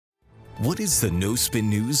What is the No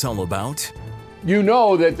Spin News all about? You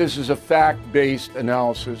know that this is a fact-based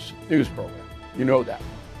analysis news program. You know that.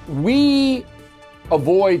 We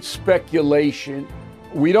avoid speculation.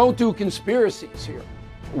 We don't do conspiracies here.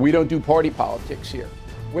 We don't do party politics here.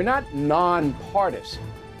 We're not nonpartisan.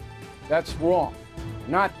 That's wrong.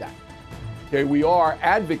 Not that. Okay, we are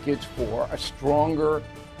advocates for a stronger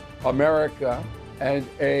America and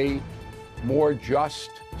a more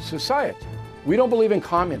just society. We don't believe in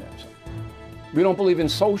communism. We don't believe in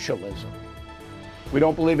socialism. We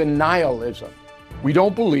don't believe in nihilism. We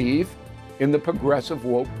don't believe in the progressive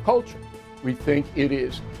woke culture. We think it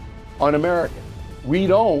is un-American. We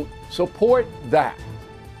don't support that.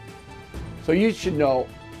 So you should know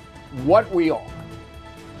what we are,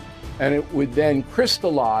 and it would then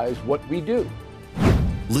crystallize what we do.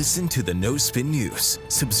 Listen to the No Spin News.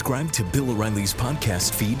 Subscribe to Bill O'Reilly's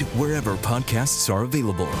podcast feed wherever podcasts are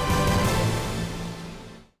available.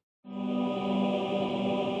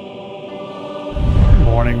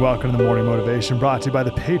 Good morning. Welcome to the Morning Motivation, brought to you by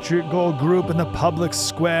the Patriot Gold Group and the Public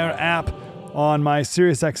Square app. On my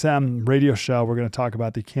SiriusXM radio show, we're going to talk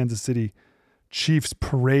about the Kansas City Chiefs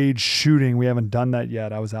parade shooting. We haven't done that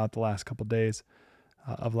yet. I was out the last couple of days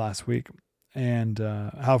of last week. And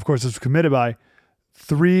how, of course, this was committed by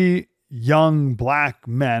three young black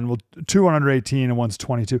men. Well, two are under 18 and one's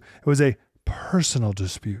 22. It was a personal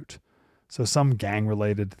dispute. So some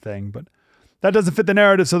gang-related thing. But that doesn't fit the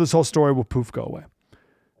narrative, so this whole story will poof go away.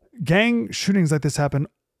 Gang shootings like this happen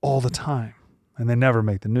all the time, and they never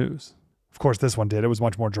make the news. Of course, this one did. It was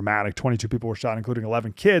much more dramatic. 22 people were shot, including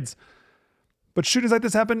 11 kids. But shootings like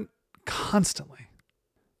this happen constantly.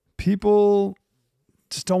 People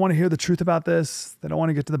just don't want to hear the truth about this. They don't want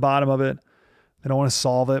to get to the bottom of it. They don't want to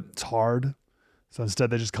solve it. It's hard. So instead,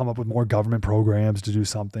 they just come up with more government programs to do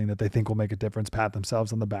something that they think will make a difference, pat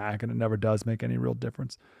themselves on the back, and it never does make any real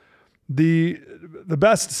difference. The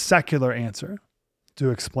best secular answer to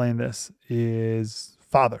explain this is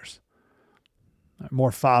fathers.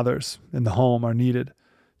 More fathers in the home are needed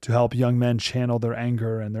to help young men channel their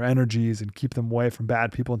anger and their energies and keep them away from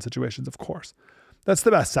bad people and situations, of course. That's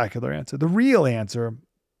the best secular answer. The real answer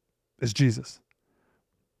is Jesus.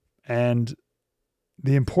 And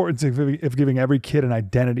the importance of giving every kid an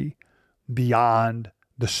identity beyond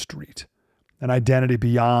the street, an identity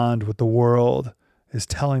beyond what the world is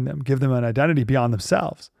telling them. Give them an identity beyond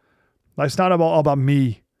themselves. Life's not all about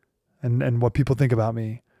me and what people think about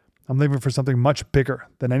me. I'm living for something much bigger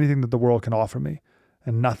than anything that the world can offer me,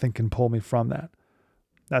 and nothing can pull me from that.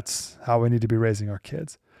 That's how we need to be raising our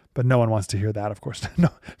kids. But no one wants to hear that, of course.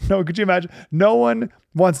 No, could you imagine? No one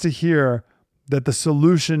wants to hear that the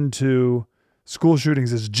solution to school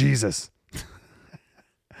shootings is Jesus.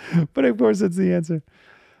 But of course, it's the answer.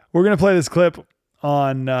 We're going to play this clip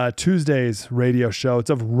on Tuesday's radio show. It's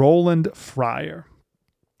of Roland Fryer.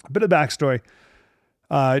 A bit of backstory.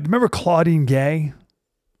 Remember Claudine Gay?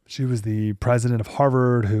 She was the president of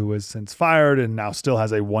Harvard, who was since fired and now still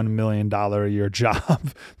has a $1 million a year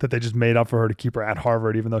job that they just made up for her to keep her at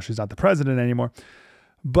Harvard, even though she's not the president anymore.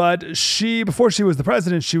 But before she was the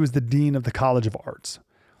president, she was the dean of the College of Arts.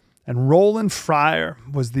 And Roland Fryer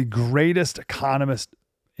was the greatest economist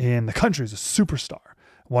in the country. He's a superstar.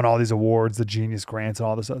 Won all these awards, the Genius Grants, and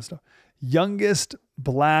all this other stuff. Youngest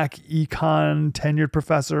black econ tenured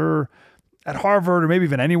professor at Harvard, or maybe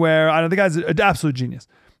even anywhere. I don't know, the guy's an absolute genius.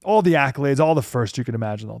 All the accolades, all the first you could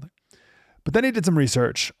imagine. All that. But then he did some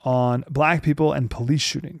research on black people and police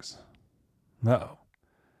shootings.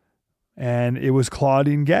 And it was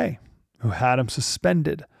Claudine Gay who had him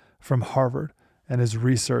suspended from Harvard and his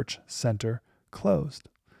research center closed.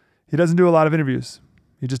 He doesn't do a lot of interviews.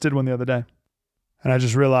 He just did one the other day. And I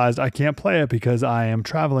just realized I can't play it because I am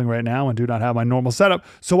traveling right now and do not have my normal setup.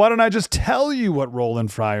 So why don't I just tell you what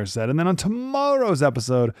Roland Fryer said? And then on tomorrow's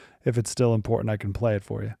episode, if it's still important, I can play it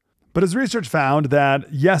for you. But his research found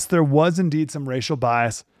that, yes, there was indeed some racial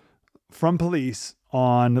bias from police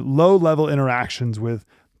on low-level interactions with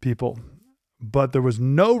people. But there was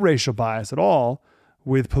no racial bias at all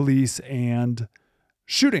with police and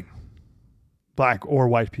shooting black or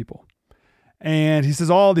white people. And he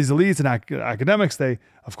says all these elites and academics, they,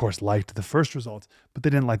 of course, liked the first results, but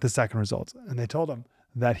they didn't like the second results. And they told him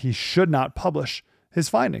that he should not publish his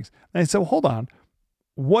findings. And he said, well, hold on.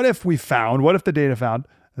 What if the data found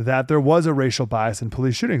that there was a racial bias in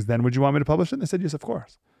police shootings? Then would you want me to publish it? And they said, yes, of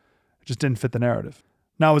course. It just didn't fit the narrative.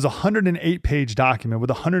 Now, it was a 108-page document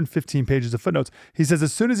with 115 pages of footnotes. He says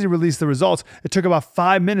as soon as he released the results, it took about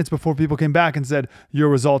 5 minutes before people came back and said, your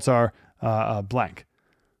results are blank.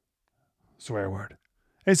 Swear word.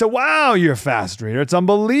 And he said, wow, you're a fast reader. It's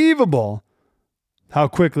unbelievable how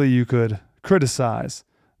quickly you could criticize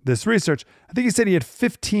this research. I think he said he had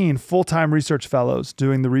 15 full-time research fellows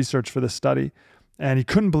doing the research for this study, and he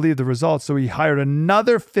couldn't believe the results, so he hired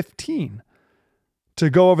another 15 to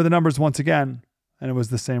go over the numbers once again, and it was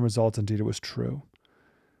the same results. Indeed, it was true.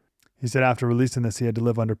 He said after releasing this, he had to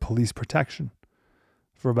live under police protection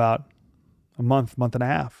for about a month and a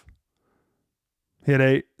half. He had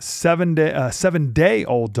a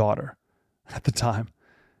 7-day-old daughter at the time,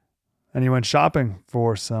 and he went shopping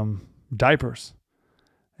for some diapers,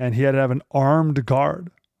 and he had to have an armed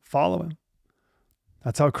guard follow him.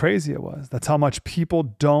 That's how crazy it was. That's how much people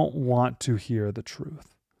don't want to hear the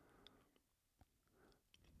truth.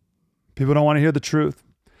 People don't want to hear the truth.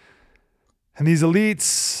 And these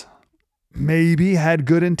elites maybe had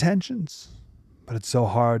good intentions, but it's so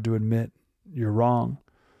hard to admit you're wrong.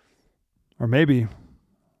 Or maybe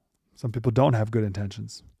some people don't have good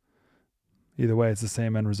intentions. Either way, it's the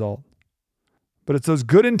same end result. But it's those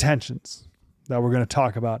good intentions that we're going to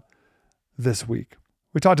talk about this week.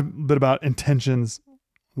 We talked a bit about intentions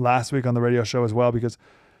last week on the radio show as well, because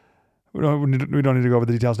we don't need to go over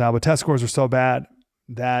the details now, but test scores are so bad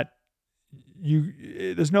that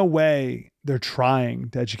there's no way they're trying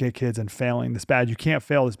to educate kids and failing this bad. You can't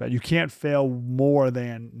fail this bad. You can't fail more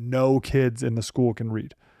than no kids in the school can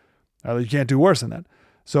read. You can't do worse than that.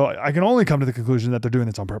 So I can only come to the conclusion that they're doing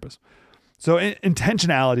this on purpose. So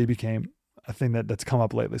intentionality became a thing that's come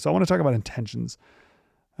up lately. So I want to talk about intentions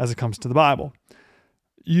as it comes to the Bible.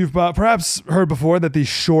 You've perhaps heard before that the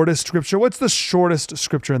shortest scripture, what's the shortest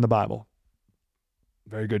scripture in the Bible?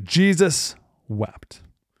 Very good. Jesus wept.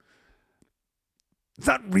 It's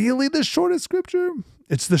not really the shortest scripture.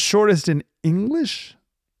 It's the shortest in English,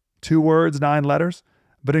 2 words, 9 letters.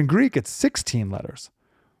 But in Greek, it's 16 letters.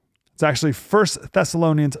 It's actually 1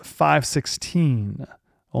 Thessalonians 5:16,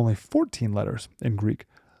 only 14 letters in Greek.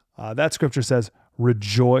 That scripture says,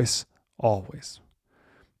 rejoice always.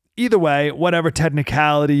 Either way, whatever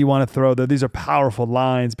technicality you want to throw there, these are powerful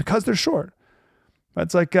lines because they're short.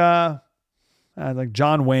 It's like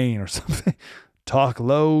John Wayne or something. Talk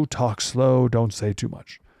low, talk slow, don't say too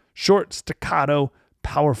much. Short, staccato,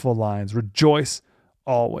 powerful lines. Rejoice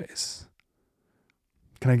always.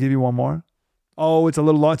 Can I give you one more? Oh, it's a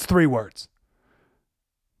little long. It's 3 words.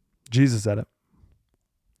 Jesus said it.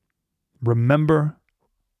 Remember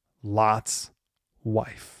Lot's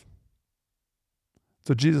wife.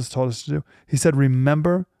 So Jesus told us to do. He said,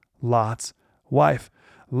 remember Lot's wife.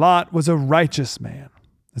 Lot was a righteous man.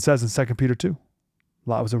 It says in 2 Peter 2.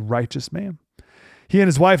 Lot was a righteous man. He and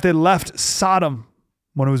his wife, they left Sodom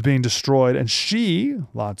when it was being destroyed. And she,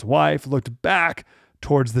 Lot's wife, looked back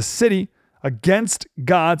towards the city against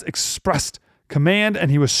God's expressed command.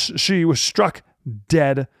 And she was struck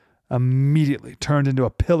dead immediately, turned into a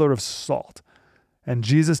pillar of salt. And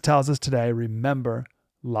Jesus tells us today, remember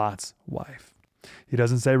Lot's wife. He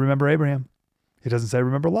doesn't say, remember Abraham. He doesn't say,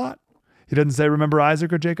 remember Lot. He doesn't say, remember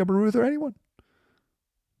Isaac or Jacob or Ruth or anyone.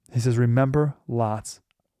 He says, remember Lot's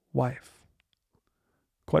wife.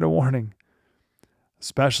 Quite a warning,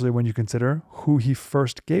 especially when you consider who he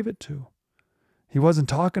first gave it to. He wasn't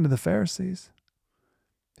talking to the Pharisees.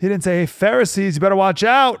 He didn't say, hey, Pharisees, you better watch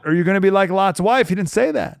out or you're going to be like Lot's wife. He didn't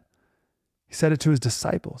say that. He said it to his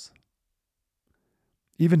disciples.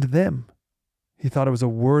 Even to them, he thought it was a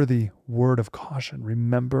worthy word of caution.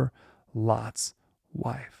 Remember Lot's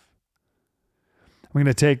wife. I'm going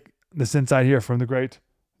to take this insight here from the great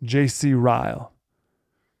J.C. Ryle.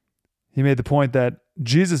 He made the point that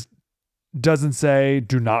Jesus doesn't say,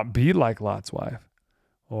 do not be like Lot's wife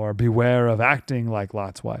or beware of acting like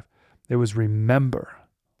Lot's wife. It was remember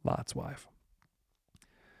Lot's wife.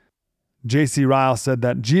 J.C. Ryle said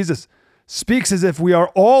that Jesus speaks as if we are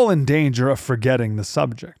all in danger of forgetting the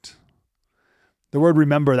subject. The word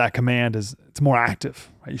remember, that command, it's more active.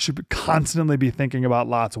 Right? You should constantly be thinking about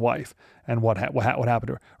Lot's wife and what happened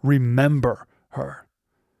to her. Remember her.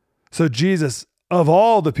 So Jesus, of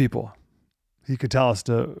all the people he could tell us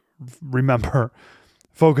to remember,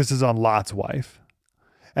 focuses on Lot's wife.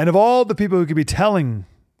 And of all the people who could be telling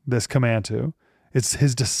this command to, it's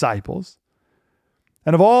his disciples.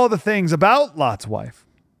 And of all the things about Lot's wife,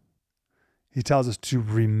 he tells us to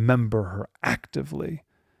remember her actively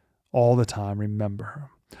all the time. Remember her.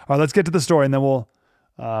 All right, let's get to the story and then we'll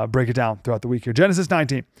break it down throughout the week here. Genesis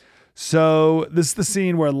 19. So this is the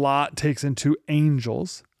scene where Lot takes in 2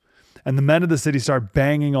 angels. And the men of the city start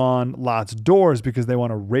banging on Lot's doors because they want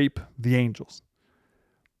to rape the angels.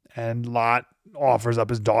 And Lot offers up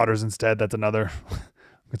his daughters instead. That's another, we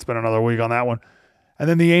could spend another week on that one. And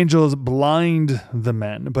then the angels blind the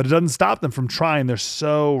men, but it doesn't stop them from trying. They're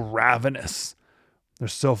so ravenous. They're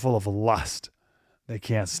so full of lust. They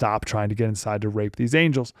can't stop trying to get inside to rape these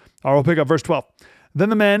angels. All right, we'll pick up verse 12. Then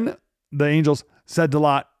the angels, said to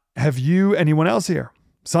Lot, have you anyone else here?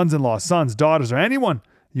 Sons-in-law, sons, daughters, or anyone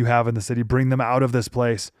you have in the city, bring them out of this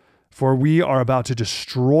place. For we are about to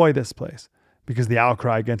destroy this place, because the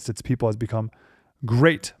outcry against its people has become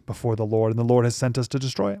great before the Lord, and the Lord has sent us to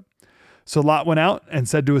destroy it. So Lot went out and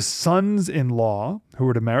said to his sons-in-law, who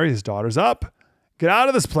were to marry his daughters, up, get out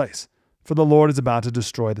of this place, for the Lord is about to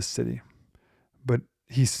destroy the city. But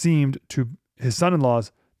he seemed to his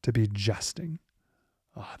son-in-laws to be jesting.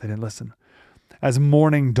 Oh, they didn't listen. As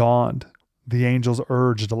morning dawned, the angels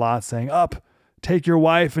urged Lot, saying, up, take your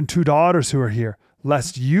wife and 2 daughters who are here,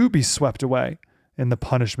 lest you be swept away in the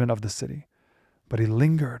punishment of the city. But he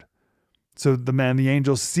lingered. So the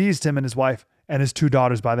angels seized him and his wife and his 2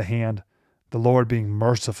 daughters by the hand, the Lord being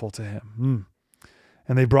merciful to him.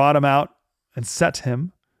 And they brought him out and set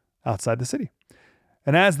him outside the city.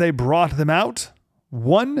 And as they brought them out,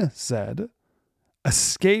 one said,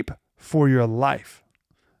 escape for your life.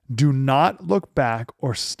 Do not look back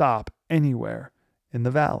or stop anywhere in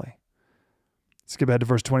the valley. Skip ahead to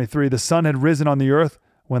verse 23. The sun had risen on the earth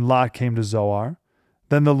when Lot came to Zoar.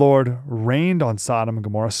 Then the Lord rained on Sodom and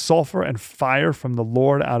Gomorrah sulfur and fire from the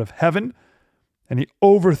Lord out of heaven. And he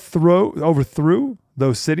overthrew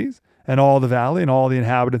those cities and all the valley and all the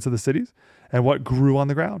inhabitants of the cities and what grew on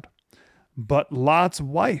the ground. But Lot's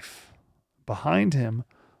wife behind him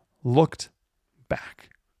looked back,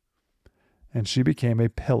 and she became a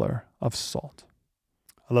pillar of salt.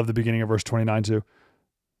 I love the beginning of verse 29 too.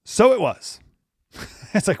 So it was.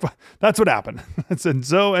 It's like, that's what happened. And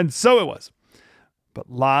so it was. But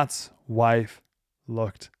Lot's wife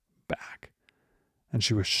looked back, and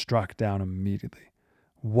she was struck down immediately.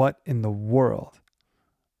 What in the world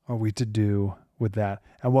are we to do with that?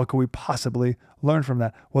 And what can we possibly learn from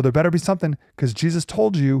that? Well, there better be something, because Jesus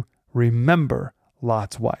told you, remember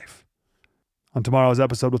Lot's wife. On tomorrow's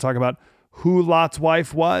episode, we'll talk about who Lot's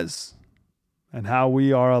wife was and how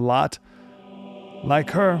we are a lot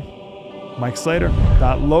like her.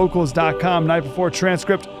 MikeSlater.locals.com. Night before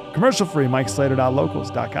transcript. Commercial free.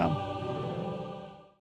 MikeSlater.locals.com.